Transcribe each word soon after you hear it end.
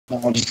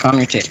I'll just calm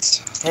your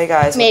tits. Hey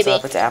guys, Maybe. what's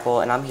up? It's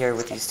Apple, and I'm here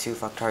with these two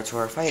fucktards who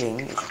are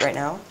fighting right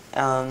now.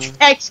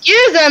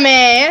 Excuse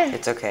me.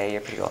 It's okay, you're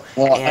pretty cool.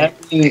 Well,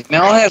 And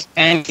Mel has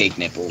pancake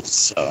nipples,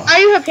 so. I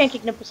do have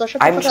pancake nipples, so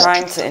shut the I'm fuck up.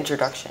 trying to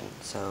introduction,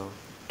 so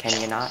can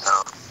you not?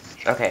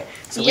 Okay,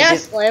 so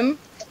Yes, Slim.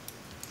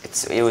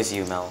 it was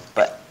you, Mel.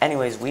 But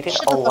anyways, we did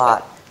Shut a the fuck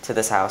lot to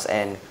this house,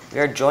 and we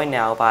are joined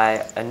now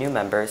by a new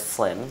member,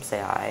 Slim. Say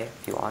hi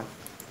if you want.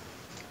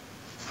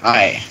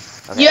 Hi.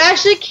 Okay. You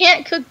actually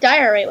can't cook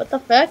diorite. What the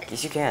fuck?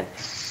 Yes, you can.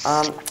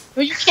 Well,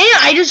 you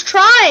can't. I just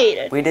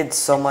tried. We did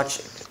so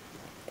much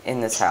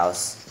in this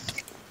house.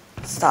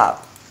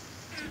 Stop.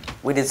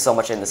 We did so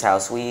much in this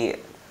house.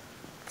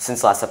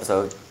 Since last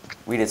episode,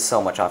 we did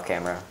so much off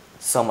camera.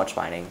 So much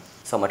mining.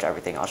 So much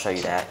everything. I'll show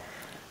you that.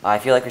 I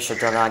feel like we should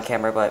have done it on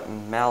camera, but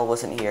Mel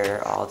wasn't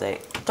here all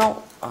day.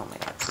 Oh my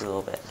god, you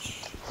little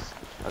bitch.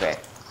 Okay.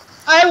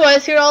 I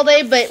was here all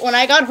day, but when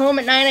I got home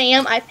at 9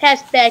 a.m., I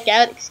passed back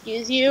out.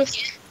 Excuse you.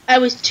 I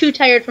was too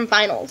tired from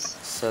finals.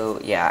 So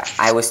yeah,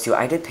 I was too.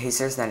 I did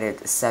Pacers and I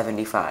did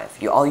 75.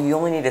 You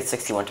only needed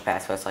 61 to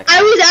pass, but it's like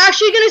I was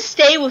actually gonna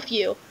stay with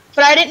you,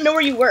 but I didn't know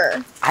where you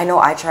were. I know.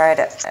 I tried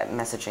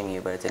messaging you,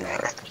 but it didn't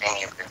work.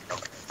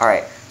 All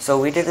right, so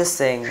we did this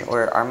thing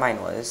where our mine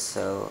was.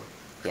 So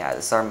yeah,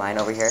 this is our mine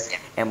over here,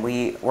 and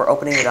we're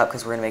opening it up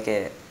because we're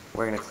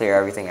gonna clear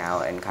everything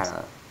out and kind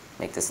of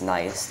make this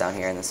nice down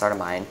here and then start a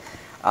mine.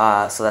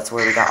 So that's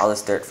where we got all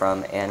this dirt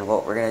from, and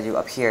what we're gonna do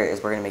up here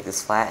is we're gonna make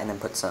this flat and then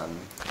put some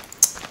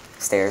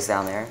stairs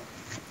down there,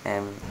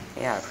 and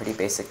yeah, pretty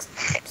basic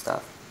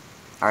stuff.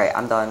 All right,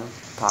 I'm done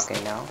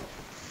talking now.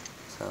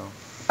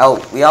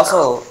 So, we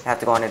also have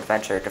to go on an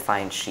adventure to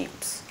find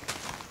sheeps.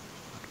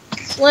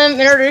 Slim,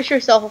 introduce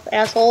yourself,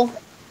 asshole.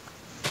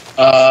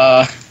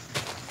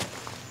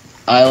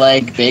 I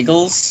like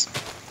bagels,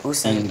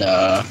 Who's and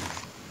The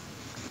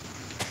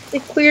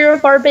queer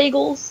of our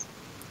bagels.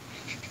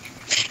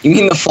 you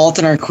mean the fault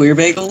in our queer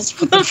bagels?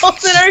 The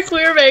fault in our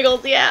queer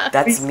bagels, yeah.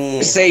 That's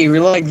me. Say you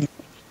really like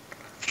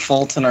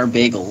fault in our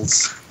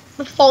bagels.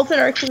 The fault in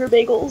our queer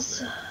bagels.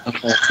 The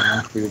fault in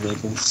our queer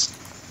bagels.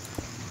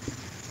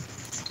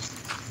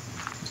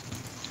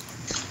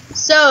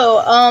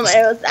 So,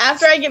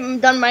 after I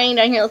get done mining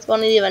down here, let's go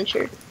on the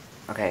adventure.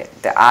 Okay,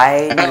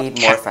 I need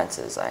more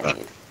fences. I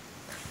need.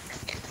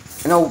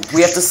 No,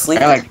 we have to sleep.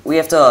 We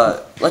have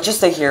to. Let's just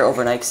stay here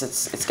overnight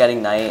because it's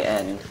getting night,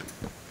 and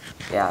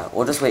yeah,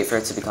 we'll just wait for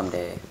it to become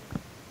day.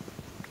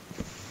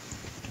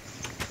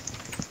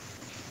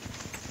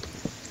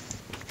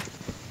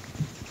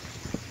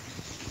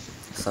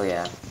 So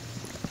yeah,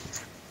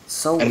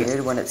 so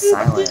weird when it's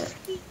silent.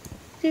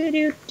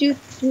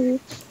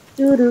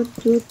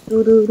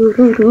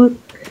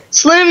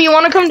 Slim, you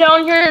want to come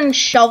down here and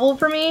shovel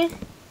for me?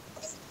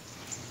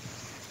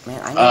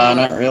 Man, I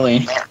need Not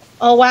really.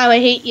 Oh wow, I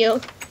hate you.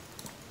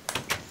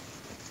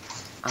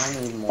 I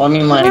need more. Well, I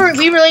mean, like,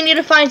 We really need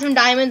to find some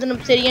diamonds and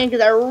obsidian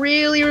because I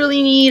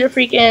really need a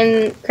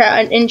freaking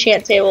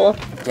enchant table.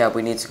 Yeah,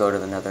 we need to go to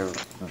the Nether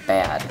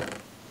bad.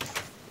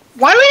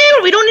 Why do we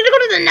need? We don't need to go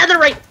to the Nether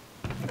right.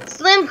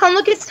 Slim, come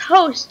look at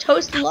Toast.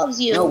 Toast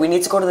loves you. No, we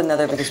need to go to the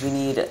Nether because we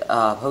need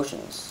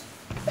potions.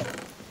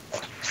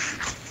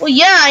 Well,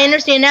 yeah, I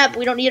understand that, but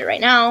we don't need it right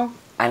now.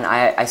 And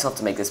I still have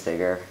to make this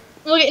bigger.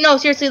 No,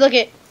 seriously,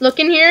 look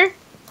in here.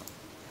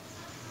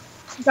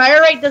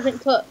 Diorite doesn't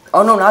cook.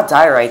 Oh no, not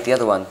diorite, the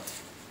other one.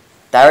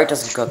 Diorite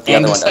doesn't cook, the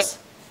other one does.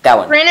 That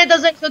one. Granite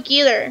doesn't cook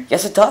either.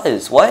 Yes, it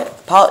does. What?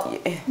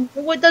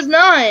 No, it does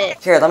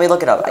not. Here, let me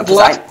look it up.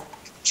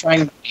 try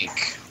and make,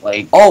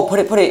 like. Oh, put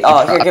it.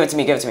 Here, give it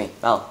to me.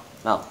 Mel.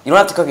 You don't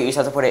have to cook it. You just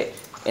have to put it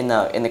in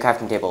the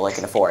crafting table, like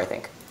in a 4, I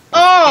think.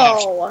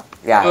 Oh.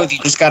 Yeah. Oh, you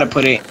just gotta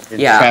put it in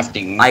the Yeah.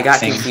 crafting I got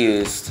thing.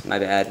 confused. My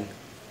bad.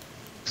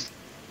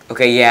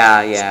 Okay.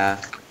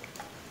 Yeah.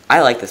 I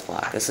like this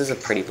block. This is a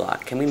pretty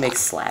block. Can we make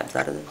slabs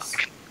out of this?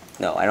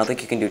 No, I don't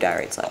think you can do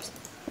diorite slabs.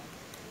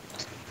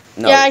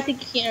 No. Yeah, I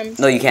think you can.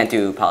 No, you can't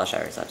do polished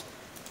diorite slabs.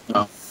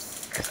 No.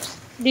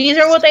 These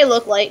are what they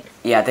look like.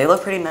 Yeah, they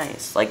look pretty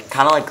nice. Like,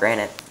 kind of like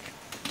granite.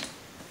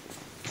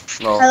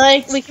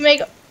 Well, We can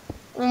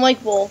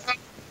make bowl.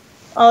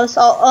 Oh,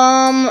 so,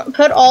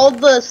 put all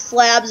the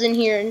slabs in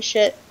here and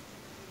shit.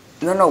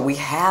 no, we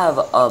have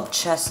a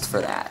chest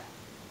for that.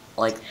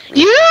 Like,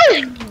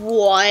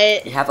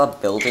 What? we have a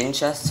building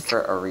chest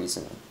for a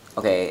reason.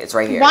 Okay, it's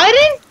right here. Why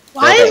does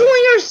Okay.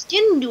 only your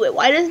skin do it?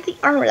 Why doesn't the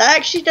armor?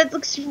 That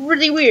looks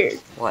really weird.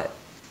 What?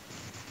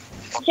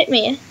 Hit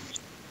me.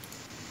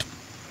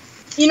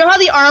 You know how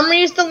the armor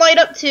used to light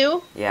up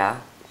too? Yeah.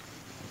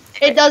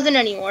 It doesn't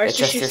anymore. It's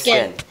just your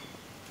skin.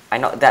 I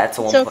know that's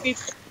a So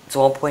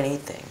 1.8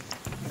 thing.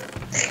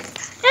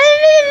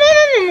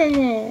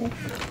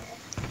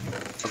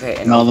 Okay,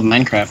 and No, the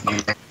Minecraft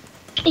noob.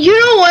 You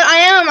know what? I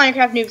am a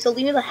Minecraft noob, so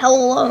leave me the hell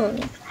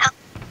alone.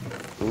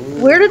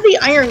 Ooh. Where did the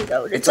iron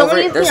go? Did It's someone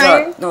over. use the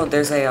iron?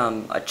 There's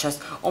a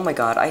chest. Oh my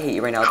god, I hate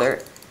you right now.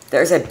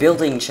 There's a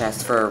building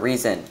chest for a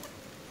reason.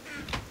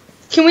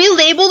 Can we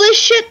label this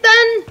shit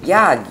then?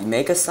 Yeah,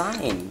 make a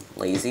sign,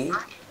 lazy.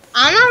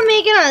 I'm not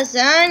making a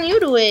sign. You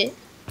do it.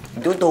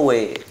 Do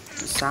it.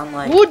 You sound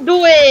like Who do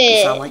you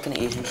it? sound like an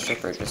Asian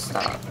stripper. Just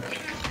stop.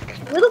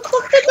 Where the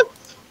fuck did the...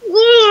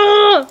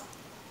 Ugh!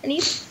 I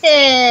need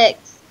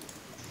picks.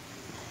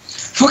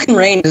 Fucking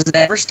rain, does it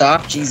ever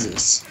stop?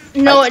 Jesus.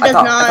 No, it does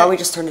I not. thought we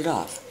just turned it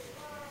off.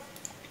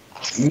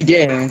 We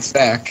did, and it's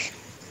back.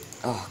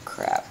 Oh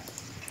crap.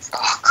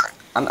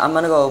 I'm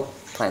gonna go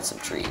plant some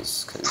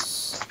trees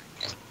because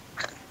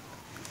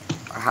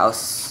our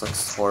house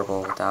looks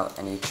horrible without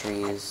any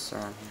trees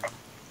around here.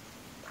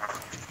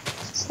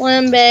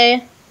 Slim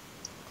Bay.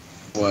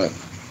 What?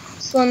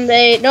 Slim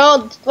Bay.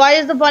 No, why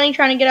is the bunny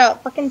trying to get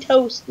out? Fucking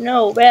toast.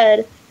 No,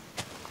 bad.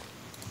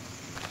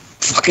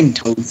 Fucking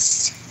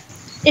toast.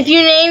 If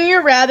you name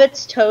your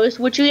rabbits Toast,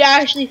 which we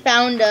actually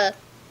found a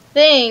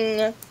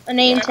thing, a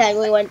name tag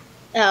when we went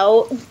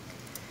out.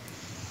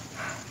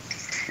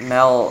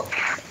 Mel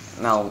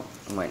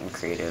went in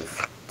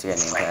creative to get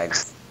a name tag.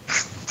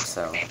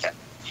 So yeah,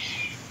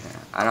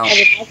 I don't.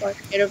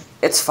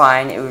 It's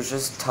fine. It was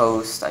just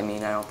toast. I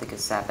mean, I don't think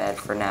it's that bad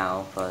for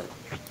now, but.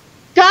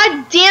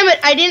 God damn it!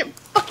 I didn't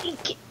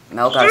fucking.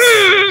 Mel got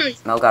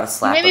a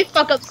slap. Maybe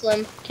fuck up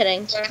Slim.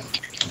 Kidding.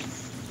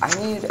 I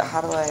need.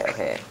 How do I?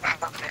 Okay.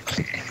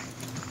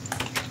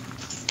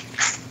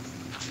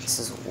 This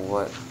is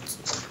what.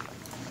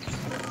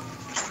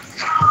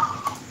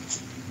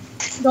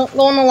 Don't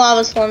go in the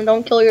lava, Slim.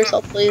 Don't kill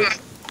yourself, please.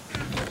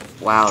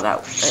 Wow,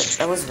 that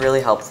was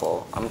really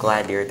helpful. I'm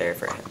glad you're there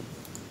for him.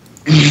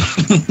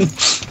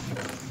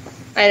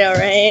 I know,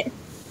 right?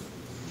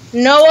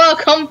 Noah,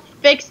 come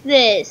fix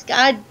this.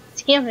 God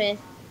damn it.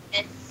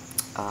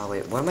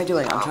 Wait, what am I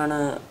doing? I'm trying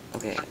to.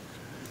 Okay.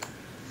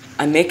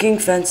 I'm making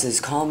fences.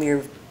 Calm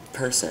your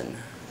person.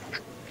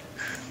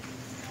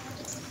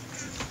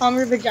 Calm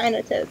your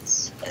vagina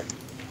tits.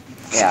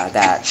 Yeah,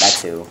 that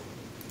too.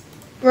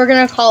 We're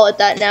gonna call it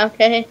that now,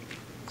 okay?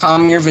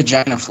 Calm your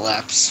vagina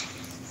flaps.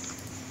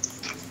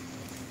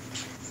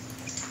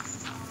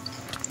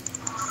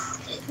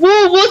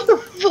 Whoa, what the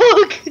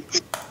fuck?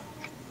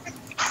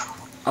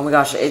 Oh my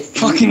gosh,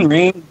 Fucking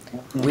rain.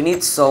 we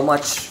need so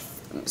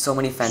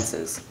many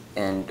fences,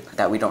 and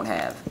that we don't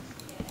have.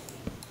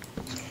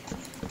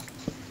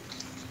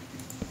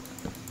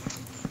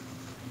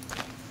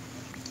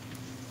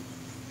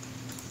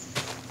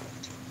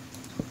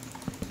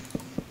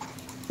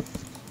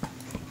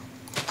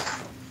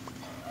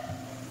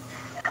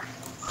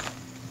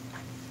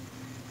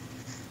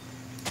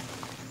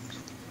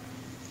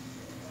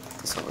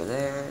 This over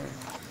there.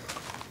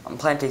 I'm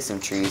planting some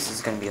trees. This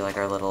is gonna be like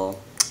our little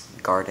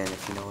garden,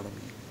 if you know what I mean.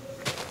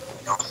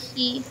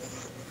 He.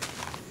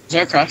 Is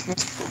there a crafting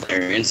table?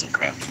 There is a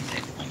crafting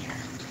table in here.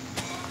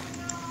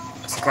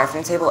 There's a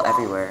crafting table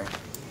everywhere.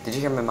 Did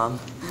you hear my mom?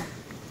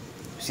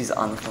 She's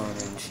on the phone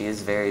and she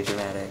is very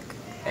dramatic,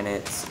 and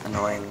it's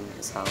annoying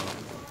as hell.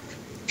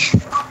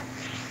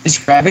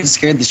 This rabbit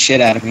scared the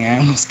shit out of me. I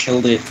almost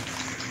killed it.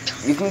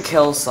 You can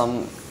kill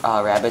some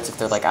rabbits if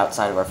they're like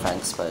outside of our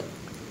fence, but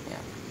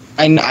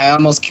yeah. I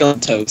almost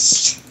killed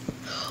Toast.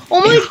 Oh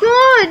my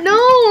god, no,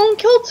 don't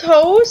kill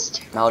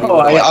Toast. Melody,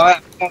 Oh,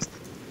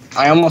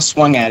 I almost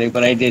swung at it,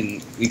 but I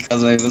didn't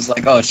because I was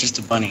like, oh, it's just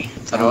a bunny. I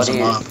thought it was a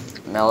mob.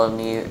 Mel.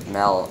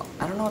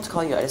 I don't know what to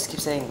call you. I just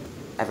keep saying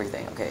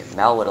everything. Okay,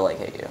 Mel would've like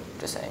hit you.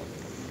 Just saying.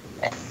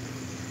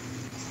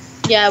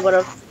 Yeah, I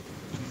would've.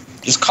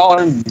 Just call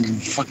her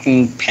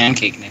fucking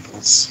pancake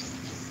nipples.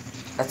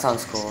 That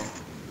sounds cool.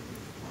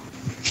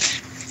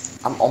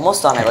 I'm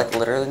almost done. I like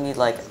literally need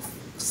like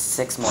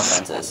 6 more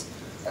fences.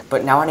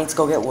 But now I need to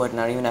go get wood and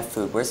I don't even have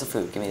food. Where's the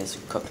food? Give me this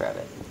cooked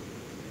rabbit.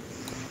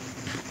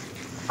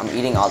 I'm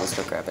eating all this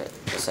cooked rabbit.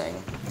 Just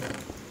saying.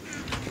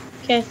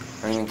 Okay.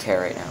 I don't even care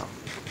right now.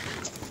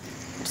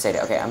 Just say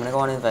it. Okay, I'm gonna go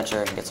on an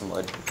adventure and get some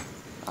wood.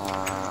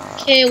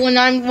 Okay,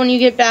 when you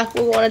get back,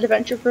 we'll go on an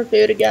adventure for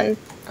food again.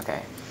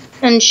 Okay.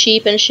 And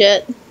sheep and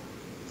shit.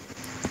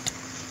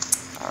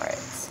 Alright.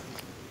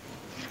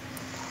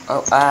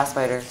 Oh,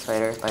 spider,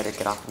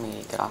 get off of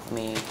me, get off of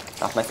me,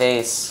 get off my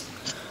face.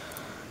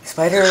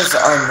 Spiders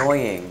are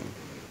annoying.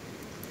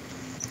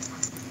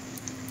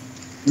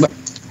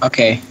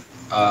 Okay.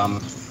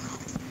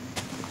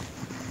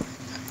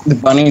 The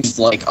bunny's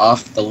like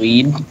off the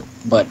lead,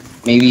 but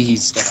maybe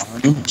he's still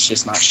on. It's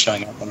just not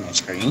showing up on my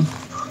screen.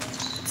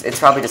 It's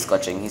probably just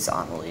glitching. He's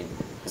on the lead.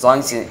 As long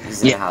as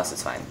he's in the house,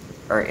 it's fine.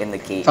 Or in the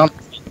gate. But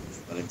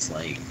it's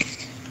like,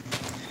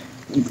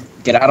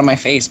 get out of my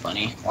face,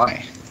 bunny.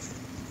 Why?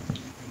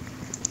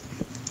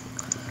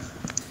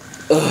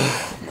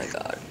 Oh my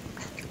god.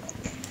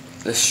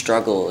 The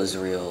struggle is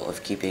real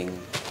of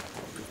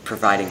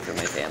providing for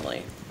my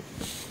family.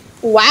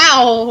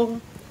 Wow.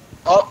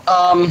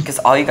 Oh, Because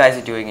all you guys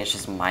are doing is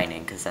just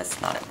mining, because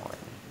that's not important.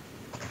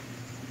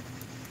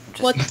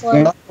 What's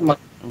one?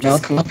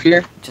 Come up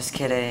here. Just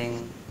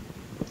kidding.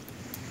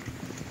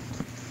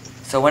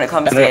 So when it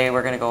comes day,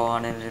 we're gonna go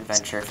on an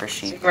adventure for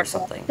sheep or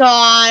something.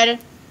 God.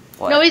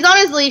 What? No, he's on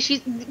his leash.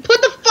 Put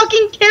the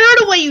fucking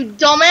carrot away, you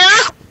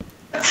dumbass.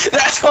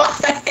 That's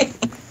why.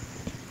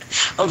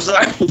 I'm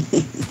sorry.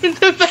 Get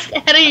the fuck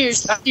out of here,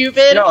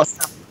 stupid. No,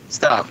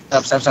 stop.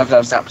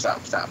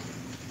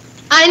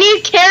 I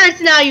need carrots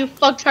now, you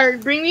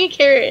fucktard. Bring me a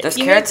carrot. There's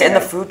Give me a carrots in the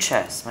carrot. food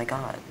chest. My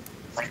God.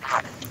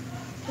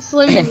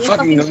 Slim, give me a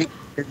Fucking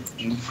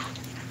fucking...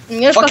 I'm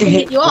gonna fucking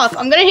hit you off.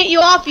 I'm gonna hit you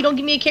off if you don't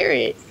give me a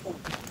carrot.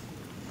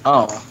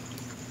 Oh.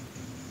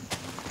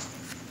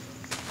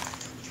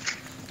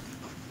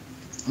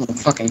 I'm gonna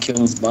fucking kill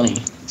this bunny.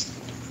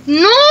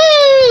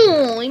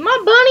 No! Leave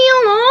my bunny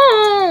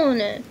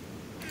alone!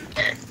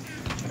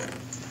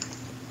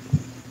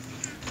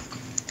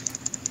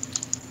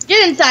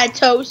 Get inside,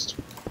 Toast.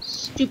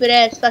 Stupid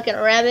ass fucking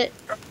rabbit.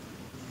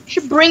 You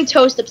should bring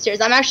Toast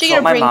upstairs. I'm actually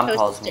That's gonna what my bring mom Toast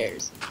calls me.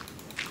 upstairs.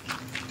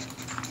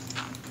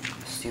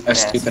 A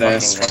stupid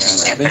ass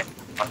fucking rabbit.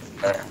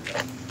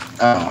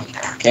 Oh,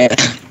 okay.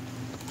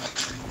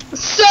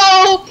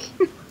 So...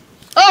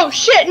 Oh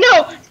shit,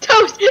 no!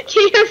 Toast, get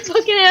your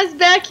fucking ass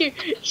back here.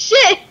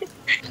 Shit!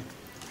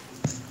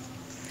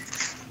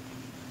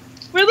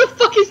 Where the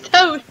fuck is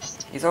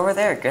Toast? He's over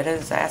there. Get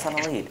his ass on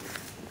the lead.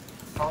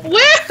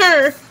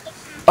 Where?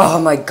 Oh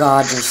my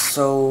God, you're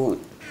so...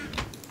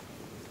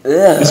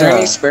 Ugh. Is there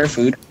any spare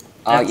food?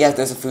 Yeah,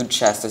 there's a food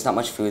chest. There's not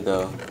much food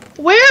though.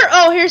 Where?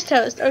 Oh, here's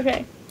Toast.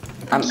 Okay.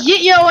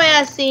 Get your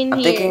ass in I'm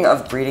here. thinking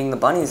of breeding the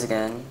bunnies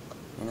again.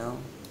 You know.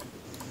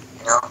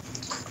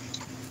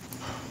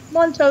 Come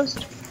on,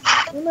 Toast.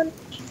 Come on.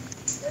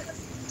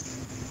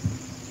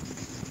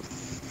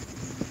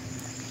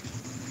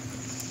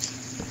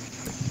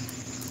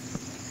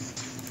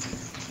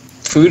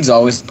 Food's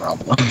always a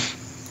problem.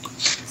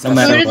 No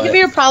matter Food is what. gonna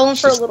be a problem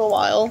for a little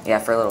while. Yeah,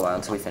 for a little while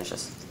until we finish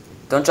this.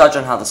 Don't judge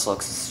on how this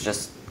looks. It's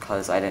just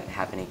because I didn't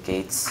have any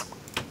gates.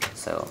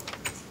 So.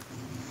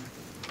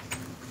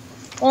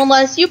 Well,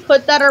 unless you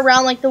put that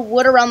around, like, the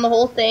wood around the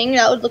whole thing,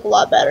 that would look a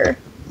lot better.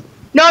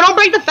 No, don't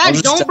break the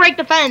fence! Don't break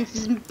the fence!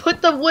 Just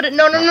put the wood...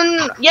 No.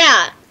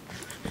 Yeah!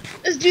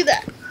 Let's do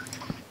that.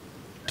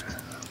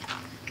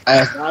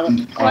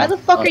 Why the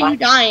fuck are you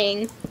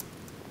dying?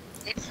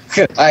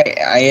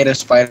 I ate a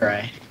spider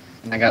eye.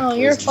 And I got Oh,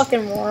 you're a poisoned.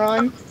 fucking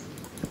moron.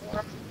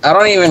 I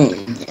don't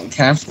even...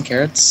 Can I have some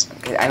carrots?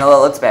 Okay, I know that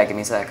looks bad. Give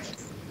me a sec.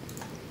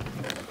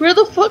 Where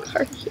the fuck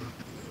are you?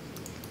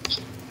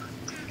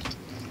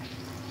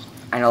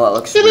 I know that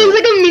looks It really... looks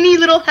like a mini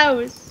little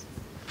house.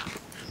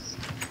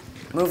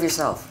 Move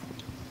yourself.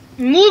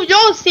 Move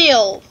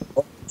yourself!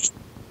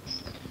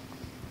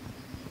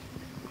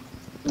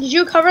 Did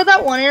you cover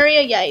that one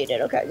area? Yeah, you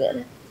did. Okay,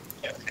 good.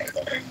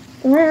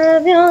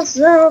 Have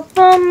yourself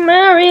a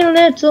merry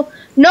little...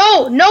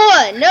 No!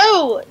 Noah!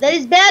 No! That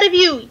is bad of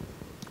you!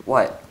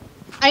 What?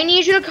 I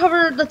need you to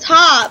cover the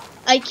top.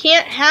 I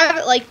can't have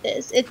it like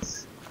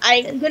this.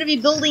 I'm gonna be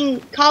building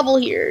cobble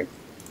here.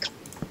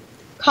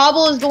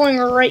 Cobble is going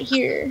right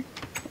here.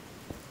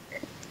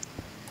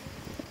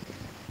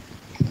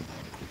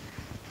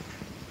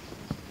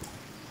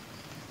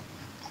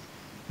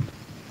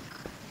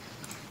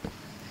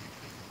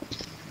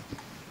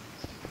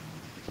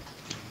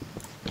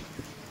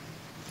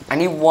 I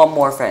need one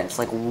more fence.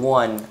 Like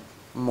one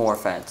more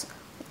fence.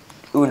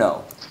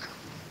 Uno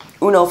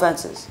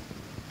fences.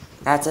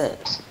 That's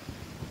it.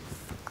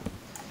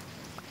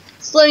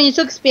 Slim, you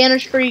took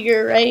Spanish for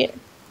year, right?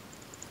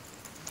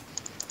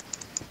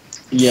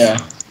 Yeah.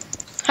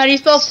 How do you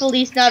spell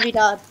Feliz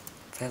Navidad?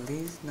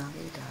 Feliz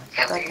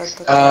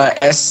Navidad.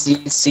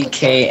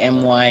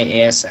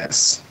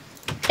 SCCKMYASS.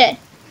 Okay,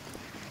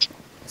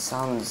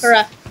 Sounds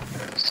correct.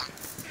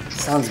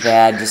 sounds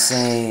bad just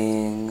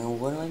saying.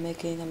 What am I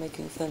making? I'm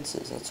making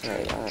fences. That's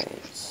right. All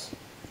right.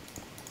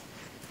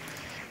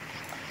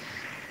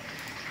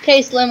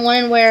 Okay, Slim,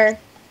 when and where?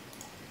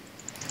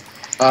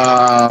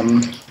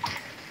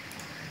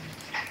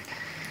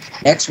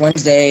 Next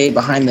Wednesday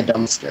behind the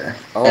dumpster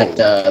at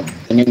the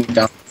new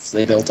dumpster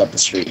they built up the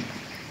street.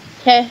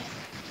 Okay.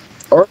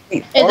 Or Is we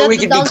that the could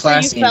be dumpster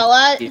classy. you fell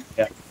at?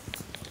 Yeah.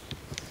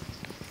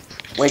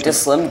 Wait,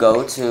 does Slim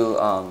go to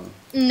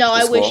No,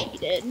 I the wish school? he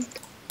did.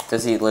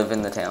 Does he live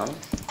in the town?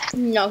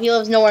 No, he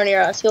lives nowhere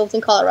near us. He lives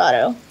in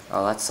Colorado.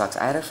 Oh, that sucks.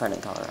 I had a friend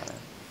in Colorado.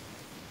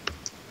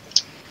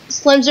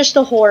 Slim's just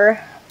a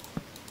whore.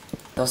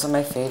 Those are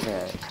my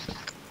favorite.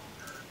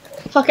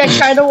 Fuck, I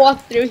tried to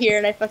walk through here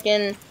and I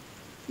fucking...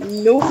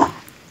 Nope.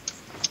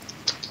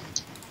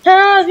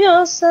 Have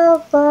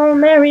yourself a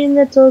merry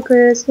little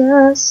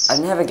Christmas. I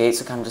didn't have a gate,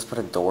 so kind of just put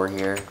a door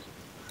here.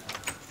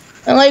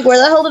 I'm like, where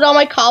the hell did all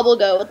my cobble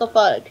go? What the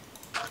fuck?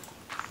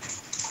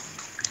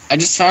 I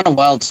just found a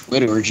wild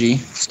squid orgy,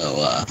 so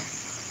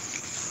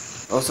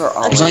Those are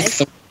all. there's like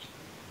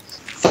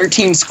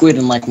 13 squid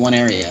in like one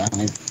area.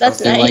 That's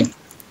They're nice. like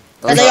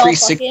Are Those they are, all pretty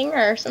sick. fucking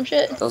or some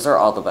shit? those are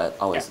all the best.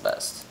 Always the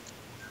best.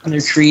 And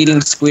they're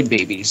creating squid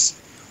babies.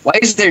 Why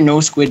is there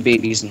no squid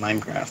babies in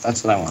Minecraft?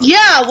 That's what I want.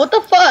 Yeah, what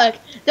the fuck?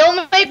 They'll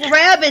make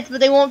rabbits, but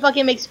they won't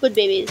fucking make squid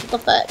babies. What the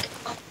fuck?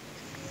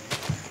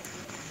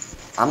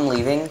 I'm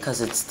leaving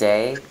because it's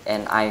day,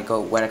 and I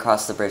went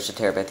across the bridge to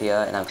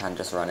Terabithia, and I'm kind of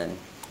just running.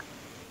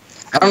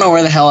 I don't know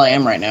where the hell I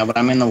am right now, but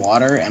I'm in the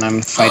water and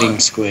I'm fighting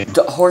squid.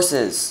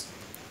 Horses.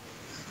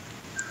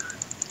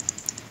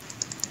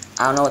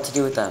 I don't know what to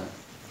do with them.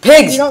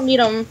 Pigs. You don't need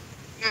them.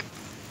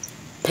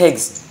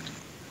 Pigs.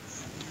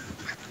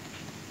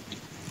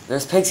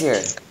 There's pigs here.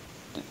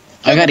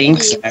 I got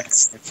ink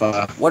sacks.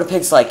 What do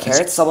pigs like?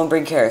 Carrots? Someone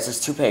bring carrots.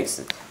 There's 2 pigs.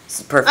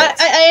 It's perfect.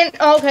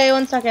 Okay,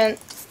 1 second.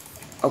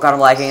 Oh god,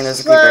 I'm lagging and there's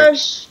a creeper.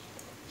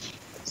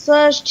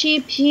 Slash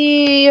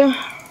TP.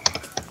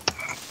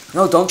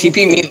 No, don't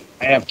TP me.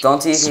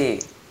 Don't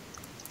TP.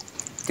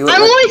 Do it.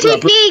 I'm only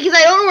TP because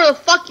I don't know where the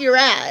fuck you're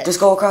at. Just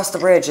go across the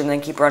bridge and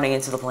then keep running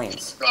into the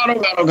plains.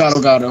 Oh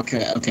god.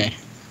 Okay.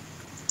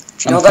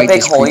 You know that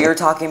big hole you were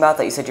talking about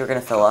that you said you were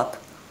gonna fill up?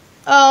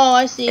 Oh,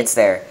 I see. It's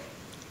there.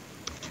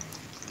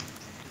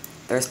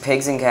 There's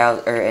pigs and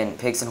cows, and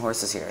pigs and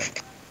horses here.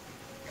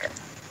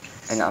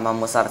 And I'm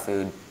almost out of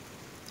food.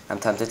 I'm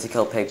tempted to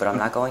kill a pig, but I'm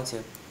not going to.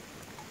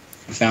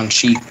 I found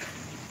sheep.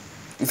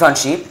 You found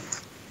sheep?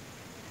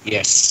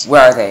 Yes.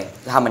 Where are they?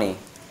 How many?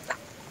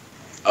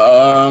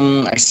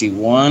 I see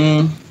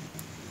 1.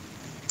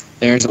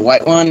 There's a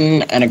white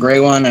one and a gray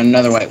one and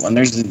another white one.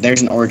 There's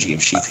an orgy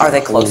of sheep. Are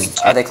they close?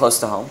 Are they close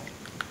to home?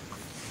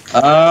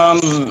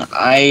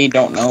 I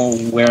don't know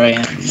where I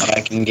am, but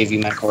I can give you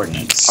my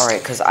coordinates. Alright,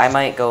 because I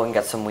might go and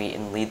get some wheat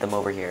and lead them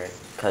over here,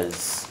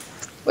 because...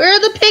 Where are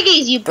the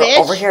piggies, you They're bitch?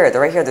 over here. They're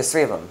right here. There's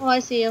 3 of them. Oh, I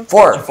see you.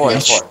 4.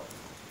 There's 4.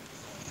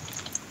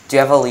 Do you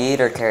have a lead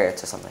or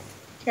carrots or something?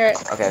 Carrot.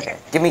 Okay.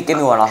 Give me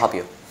one. I'll help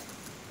you.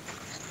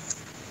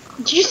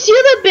 Did you see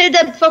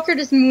that fucker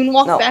just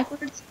moonwalk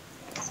backwards?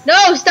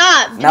 No,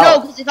 stop! No,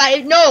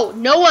 because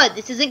Noah,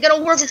 this isn't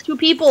gonna work with 2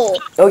 people.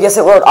 Oh, yes,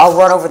 it will. I'll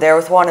run over there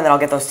with 1, and then I'll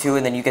get those 2,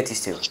 and then you get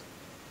these 2.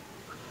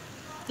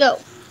 Go.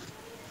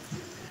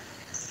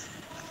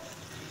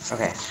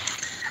 Okay.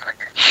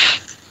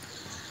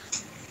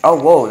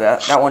 Oh, whoa,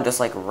 that one just,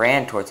 like,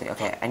 ran towards me.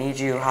 Okay, I need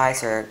you. Hi,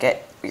 sir.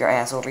 Get your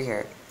ass over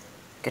here.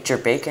 Get your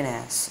bacon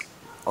ass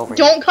over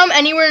here. Don't come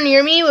anywhere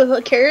near me with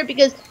a carrot,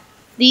 because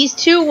these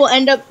 2 will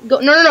end up...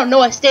 No,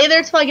 Noah, stay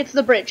there till I get to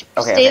the bridge.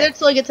 Okay, Stay there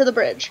till I get to the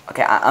bridge.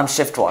 Okay, I'm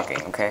shift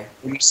walking, okay?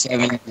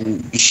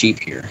 7 sheep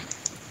here.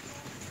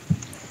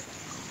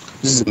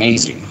 This is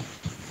amazing.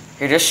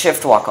 Here, just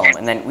shift walk home,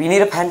 and then we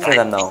need a pen for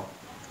them, though.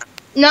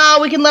 No,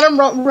 we can let them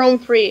roam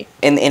free.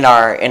 In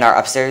our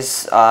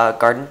upstairs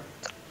garden?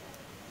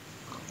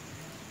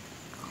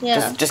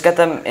 Yeah. Just get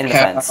them in the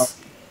fence.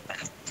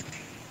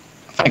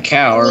 A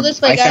cow. Or This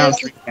way, I found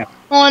guys. 3 cows.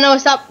 Oh, no,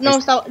 stop. No,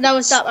 stop.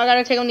 I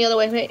gotta take them the other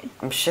way. Wait.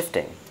 I'm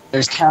shifting.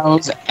 There's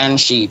cows and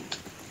sheep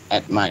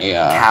at my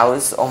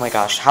Cows? Oh my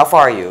gosh. How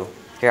far are you?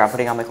 Here, I'm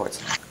putting on my cords.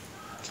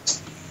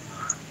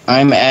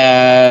 I'm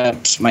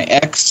at my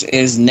X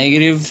is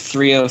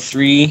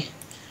 -303.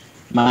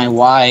 My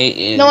Y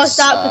is No,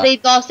 stop, because they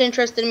lost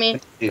interest in me.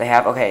 They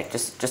have okay.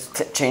 Just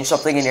change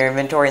something in your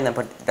inventory and then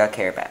put the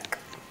carrot back.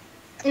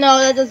 No,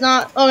 that does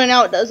not. Oh,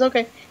 now it does.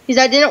 Okay, because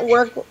that didn't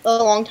work a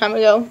long time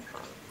ago.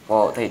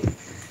 Well,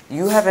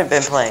 you haven't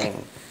been playing.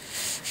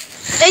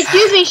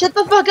 Excuse me, shut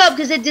the fuck up,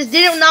 because it just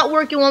did not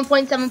work in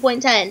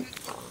 1.7.10.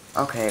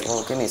 Okay,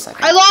 well, give me a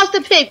second. I lost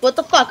a pig. What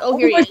the fuck? Oh,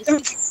 here he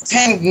is.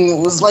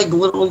 10 was like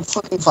literally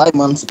fucking 5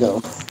 months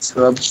ago.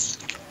 Scrub.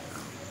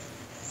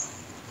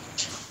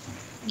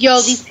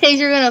 Yo, these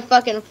pigs are gonna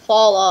fucking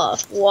fall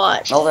off.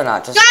 Watch. No, they're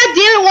not. Just God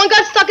damn it! One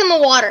got stuck in the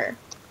water.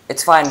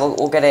 it's fine.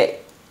 We'll get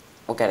it.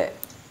 We'll get it.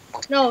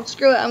 No,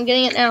 screw it. I'm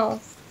getting it now.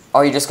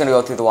 Oh, you're just gonna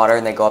go through the water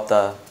and then go up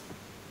the.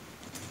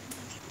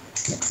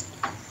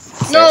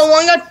 No,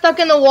 one got stuck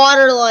in the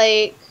water,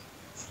 like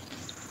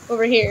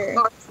over here.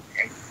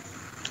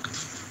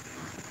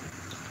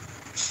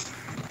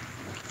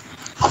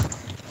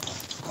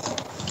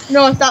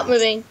 Noah, stop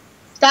moving.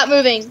 Stop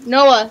moving.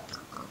 Noah.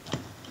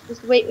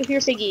 Just wait with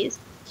your piggies.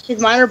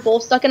 Because mine are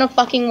both stuck in a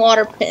fucking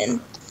water pin.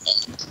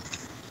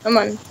 Come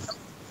on.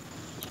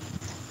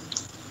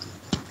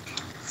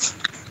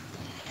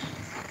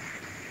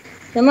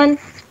 Come on.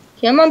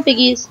 Come on,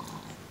 piggies.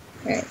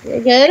 Alright,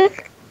 you're good.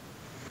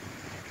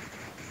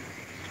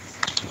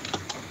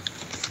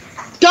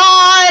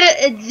 God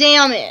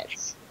damn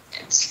it.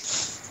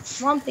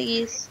 Come on,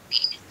 piggies.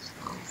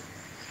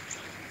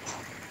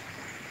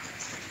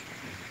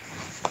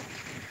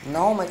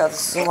 No, my God, this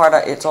is so hard.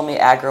 It's only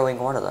aggroing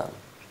one of them.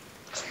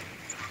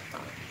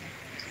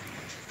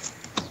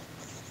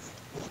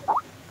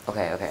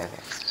 Okay.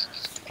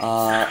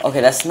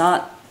 Okay, that's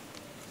not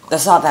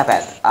that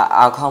bad.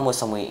 I'll come with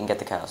some wheat and get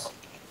the cows.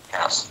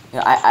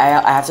 Yeah,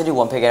 I have to do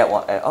one pig at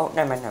one. Oh,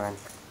 never mind.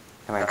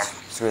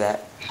 Screw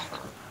that.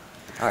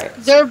 All right.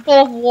 They're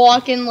both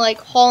walking like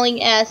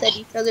hauling ass at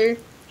each other.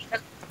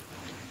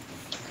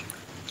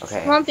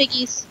 Okay. Come on,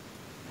 piggies.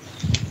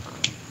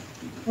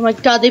 Oh my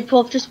God, they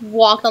both just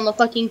walked on the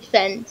fucking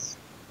fence.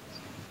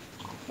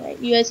 Alright,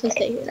 you guys can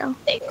stay here now.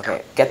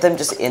 Okay, get them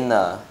just in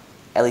the.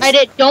 At least. I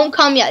did. Don't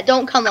come yet.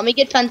 Don't come. Let me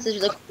get fences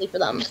really quickly for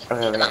them.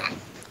 Okay.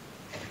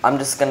 I'm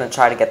just gonna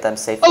try to get them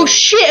safely. Oh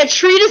shit! A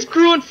tree just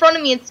grew in front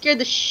of me and scared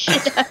the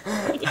shit out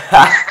of me.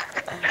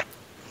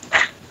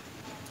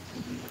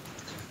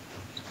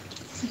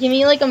 Give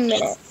me like a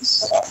minute.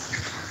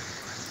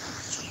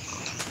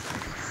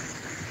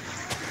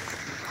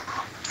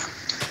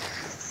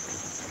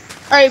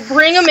 Alright,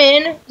 bring them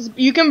in.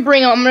 You can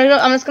bring them.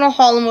 I'm just gonna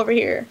haul them over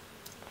here.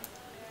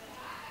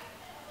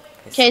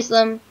 Okay,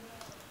 Slim.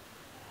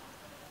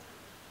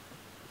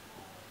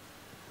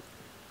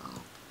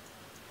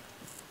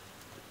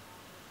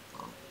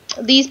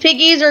 These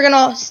piggies are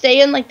gonna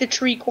stay in like the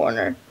tree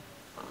corner.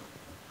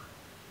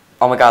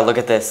 Oh my god, look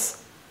at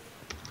this.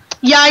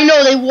 Yeah, I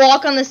know. They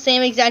walk on the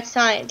same exact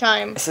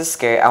time. This is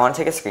scary. I want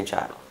to take a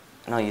screenshot.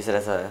 And I'll use it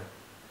as a...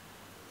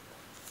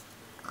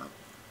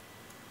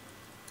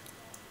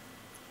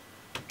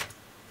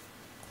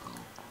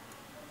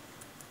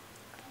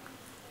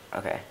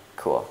 Okay,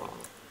 cool.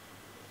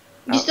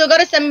 You still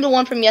gotta send me the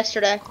one from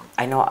yesterday.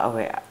 I know. Oh,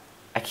 wait.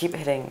 I keep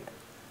hitting...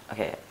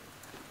 Okay.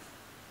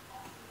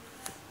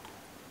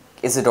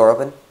 Is the door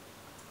open?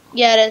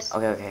 Yeah, it is.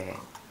 Okay.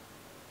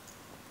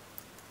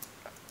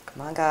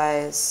 Come on,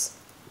 guys.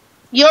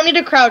 You don't need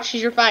to crouch,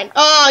 because you're fine.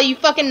 Oh, you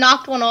fucking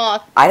knocked one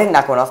off. I didn't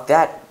knock one off.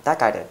 That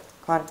guy did.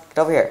 Come on, get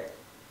over here.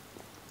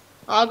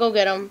 I'll go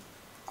get him.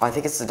 Oh, I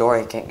think it's the door.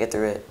 He can't get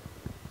through it.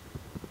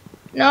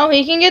 No,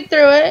 he can get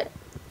through it.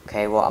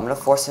 Okay, well, I'm gonna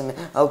force him.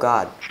 Oh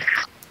God.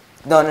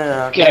 No.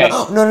 Okay.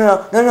 No.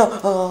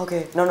 Oh,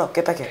 okay. No.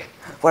 Get back here.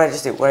 What did I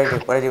just do? What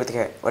did I do with the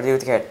carrot? What did I do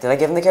with the carrot? Did I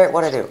give him the carrot?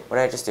 What did I do? What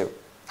did I just do?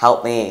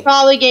 Help me.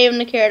 Probably gave him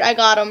the carrot. I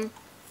got him.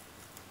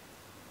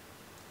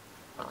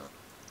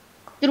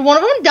 Did one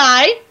of them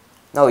die?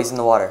 No, he's in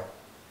the water.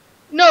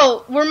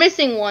 No, we're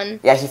missing one.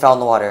 Yeah, he fell in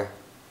the water.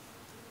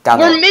 Down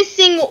there. We're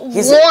missing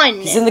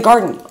one. He's in the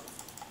garden.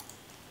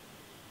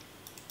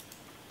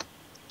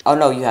 Oh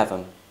no, you have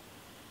him.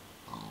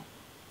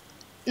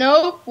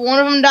 No, one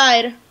of them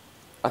died.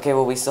 Okay,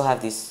 well, we still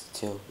have these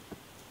two.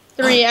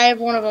 3, I have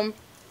one of them.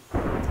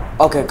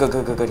 Okay,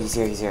 good. He's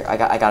here. I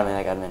got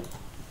him in.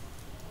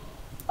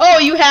 Oh,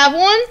 you have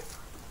one?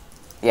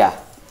 Yeah.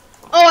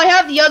 Oh, I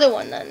have the other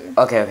one then.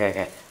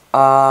 Okay.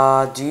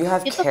 Do you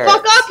have Get carrots? the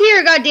fuck up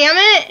here,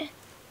 goddammit!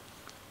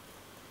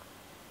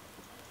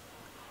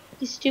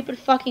 You stupid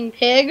fucking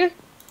pig.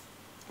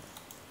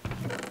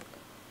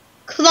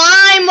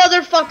 Climb,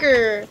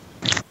 motherfucker!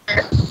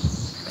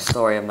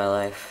 Story of my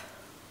life.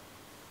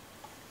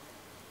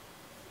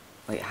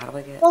 Wait, how do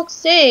I get... Fuck's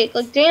sake,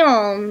 like,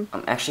 damn.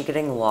 I'm actually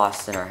getting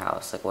lost in our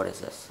house. Like, what is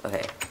this?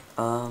 Okay.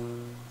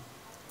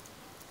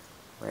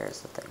 Where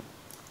is the thing?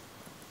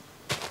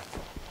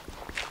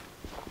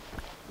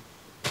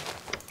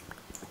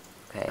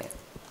 Okay.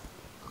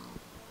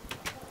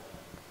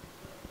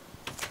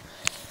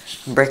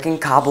 I'm breaking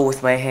cobble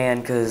with my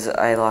hand because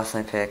I lost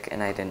my pick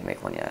and I didn't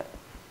make one yet.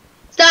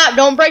 Stop,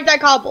 don't break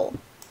that cobble.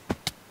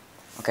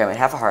 Okay, I might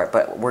have a heart,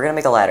 but we're gonna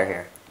make a ladder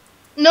here.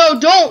 No,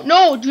 don't,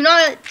 no, do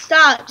not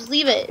stop, just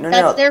leave it.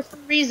 That's there for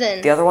a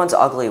reason. The other one's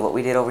ugly. What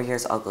we did over here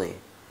is ugly.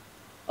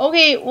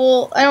 Okay,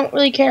 well, I don't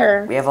really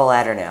care. We have a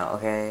ladder now,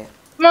 okay?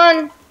 Come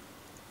on.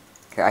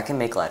 Here, I can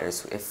make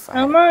ladders if I...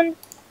 Come on.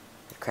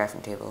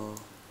 Crafting table.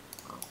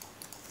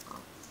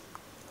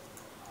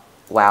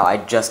 Wow, I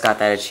just got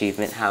that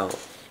achievement. How?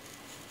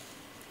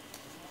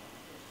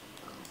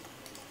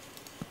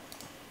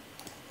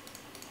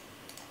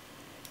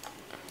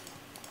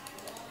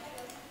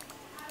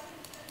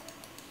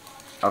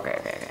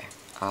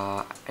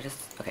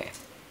 Okay.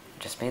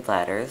 Just made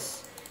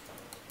ladders.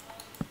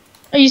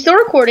 Are you still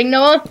recording,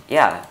 Noah?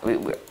 Yeah,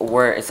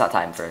 we're. It's not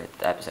time for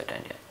the episode to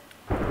end yet.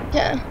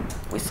 Yeah.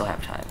 We still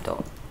have time.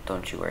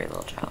 Don't you worry,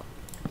 little child.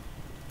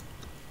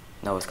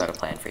 Noah's got a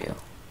plan for you.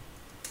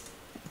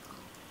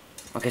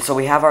 Okay, so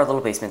we have our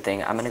little basement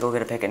thing. I'm gonna go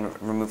get a pick and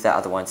remove that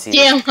other one. See.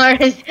 Damn,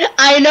 artist.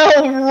 I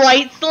know,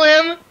 right,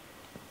 Slim?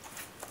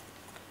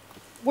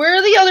 Where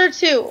are the other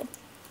 2?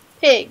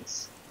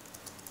 Pigs.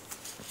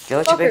 The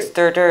other 2 pigs,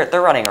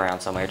 they're running around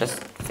somewhere.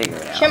 Just figure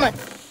it out. Come on.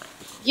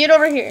 Get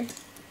over here.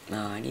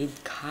 No, I need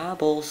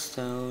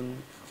cobblestone.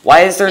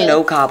 Why is there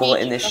no cobble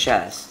in this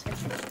chest?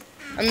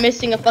 I'm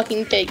missing a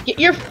fucking pig. Get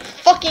your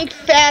fucking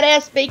fat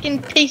ass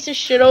bacon piece of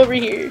shit over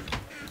here.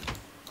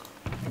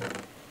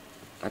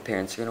 My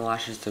parents are gonna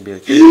watch this to be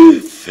like,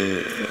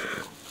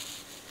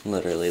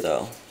 literally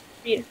though.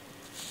 Read.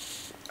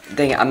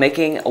 Dang it, I'm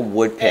making a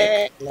wood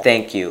pick.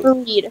 Thank you.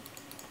 Read.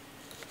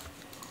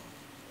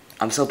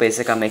 I'm so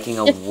basic. I'm making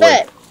a It's wood.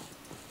 bet.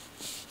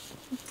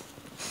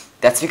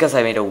 That's because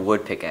I made a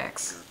wood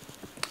pickaxe.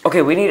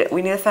 Okay, we need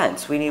a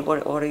fence. We need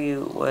what are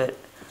you what?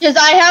 Because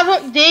I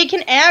have they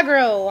can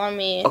aggro on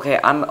me. Okay,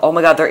 oh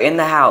my god, they're in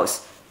the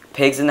house.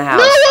 Pigs in the house.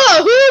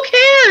 Noah, who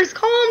cares?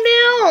 Calm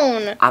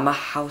down. I'm a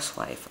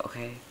housewife,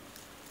 okay?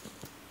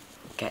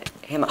 Get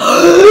him.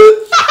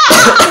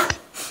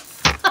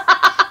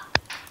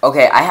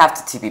 Okay, I have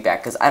to TP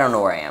back because I don't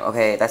know where I am.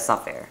 Okay, that's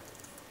not fair.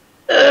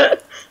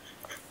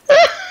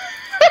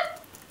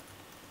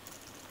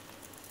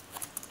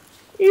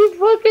 You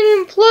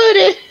fucking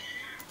imploded.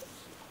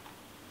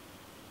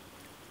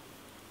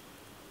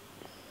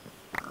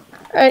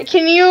 Alright,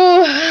 can you...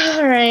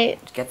 Alright.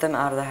 Get them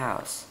out of the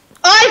house.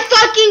 I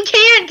fucking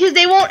can't because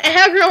they won't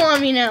aggro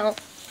on me now.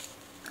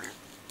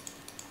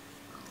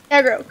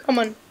 Aggro, come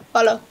on,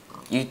 follow.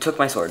 You took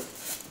my sword.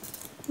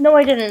 No,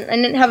 I didn't. I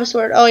didn't have a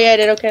sword. Oh, yeah, I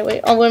did. Okay,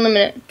 wait. I'll wait a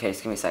minute. Okay,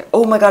 just give me a sec.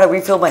 Oh my god, I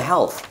refilled my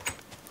health.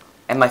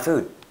 And my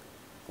food.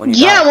 When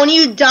you Yeah, die. when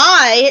you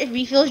die, it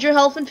refills your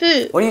health and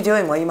food. What are you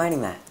doing? Why are you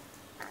mining that?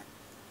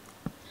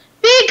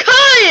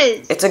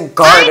 Because! It's a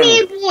garden. I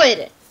need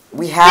wood.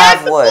 We have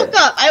Back the wood.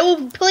 fuck up. I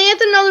will plant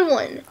another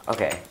one.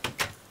 Okay.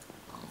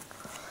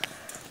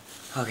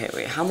 Okay,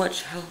 wait, how long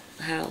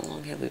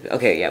have we been?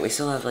 Okay, yeah, we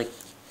still have, like,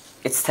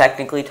 it's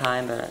technically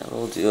time, but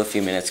we'll do a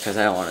few minutes because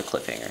I don't want a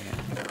cliffhanger here.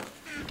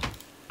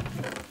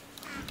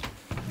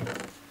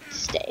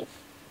 Stay.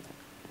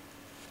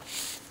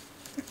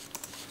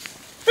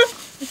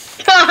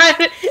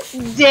 God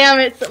damn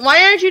it.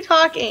 Why aren't you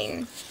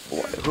talking?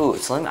 Who,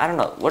 Slim? I don't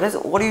know. What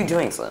are you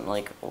doing, Slim?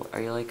 Like,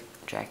 are you, like,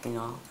 jacking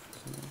off?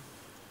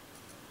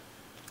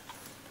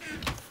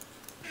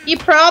 He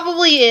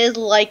probably is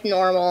like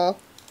normal.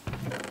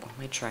 What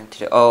am I trying to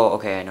do? Oh,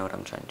 okay, I know what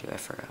I'm trying to do. I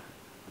forgot.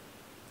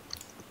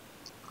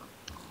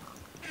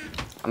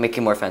 I'm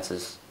making more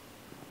fences.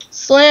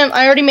 Slim,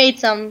 I already made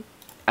some.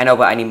 I know,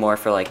 but I need more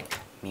for, like,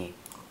 me.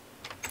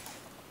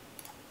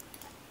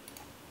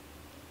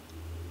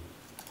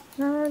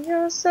 Have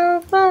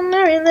yourself a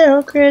merry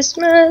little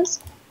Christmas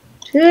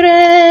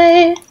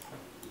today.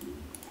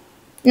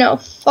 No,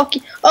 fuck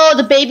you. Oh,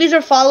 the babies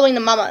are following the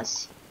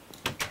mamas.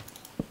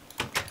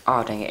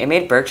 Oh, dang it. It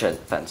made birch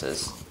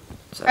fences.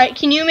 So. Alright,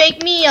 can you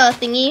make me a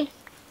thingy?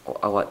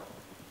 A what?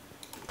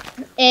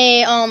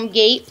 A,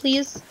 gate,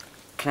 please?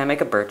 Can I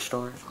make a birch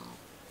door?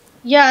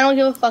 Yeah, I don't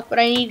give a fuck, but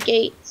I need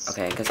gates.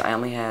 Okay, because I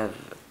only have...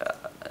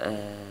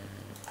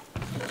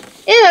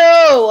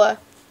 Ew!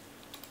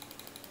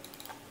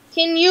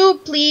 Can you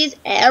please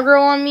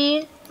aggro on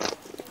me?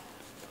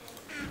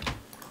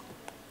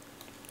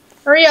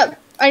 Hurry up.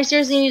 I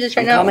seriously need this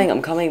right now.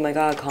 I'm coming, my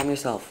god, calm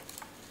yourself.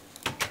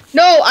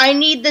 No, I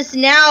need this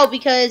now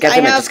because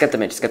Just get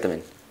them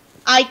in.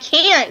 I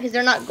can't because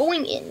they're not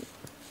going in.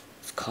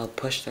 It's called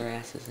push their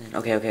asses in.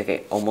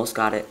 Okay. Almost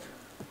got it.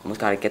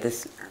 Get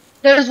this.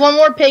 There's one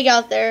more pig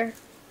out there.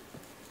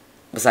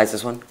 Besides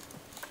this one?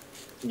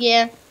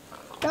 Yeah.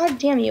 God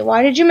damn you.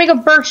 Why did you make a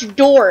birch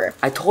door?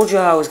 I told you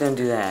I was gonna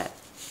do that.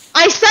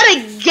 I said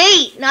a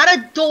gate, not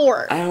a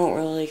door. I don't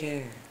really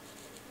care.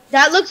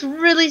 That looks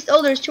really...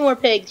 Oh, there's 2 more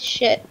pigs.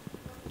 Shit.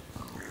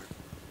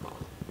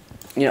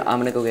 You know, I'm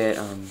gonna go get,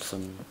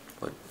 some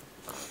wood.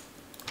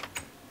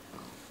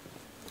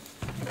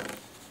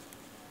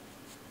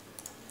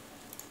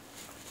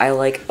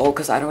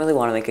 Because I don't really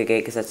want to make a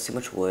gate because that's too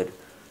much wood.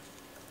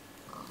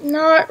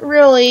 Not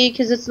really,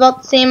 because it's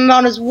about the same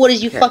amount as wood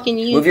as you fucking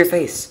use. Move your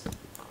face.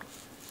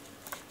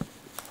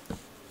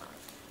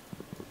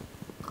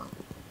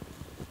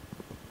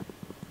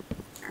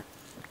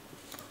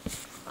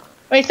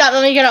 Wait, stop.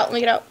 Let me get out.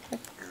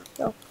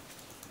 Go.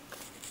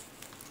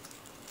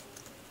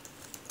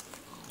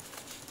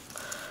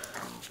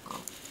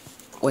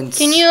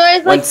 Can you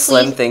guys, when like,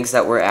 Slim please... thinks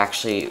that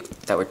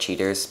we're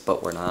cheaters,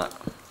 but we're not.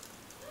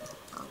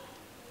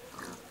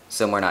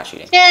 So we're not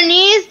cheating. Can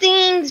these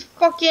things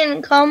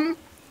fucking come?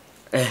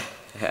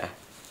 Yeah.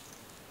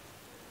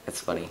 It's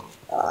funny.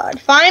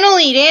 God,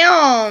 finally,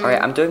 damn. Alright,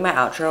 I'm doing my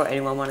outro.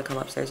 Anyone want to come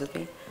upstairs with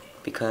me?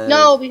 Because...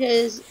 No,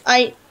 because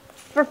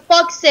for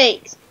fuck's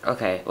sakes.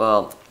 Okay,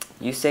 well,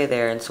 you stay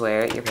there and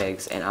swear at your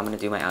pigs, and I'm gonna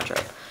do my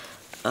outro.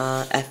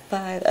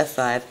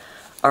 F5.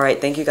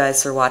 Alright, thank you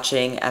guys for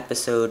watching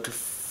episode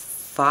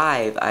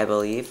 5, I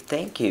believe.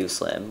 Thank you,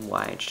 Slim.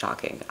 Why aren't you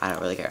talking? I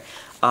don't really care.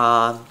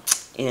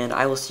 And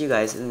I will see you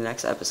guys in the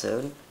next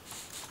episode.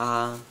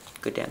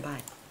 Good damn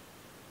bye.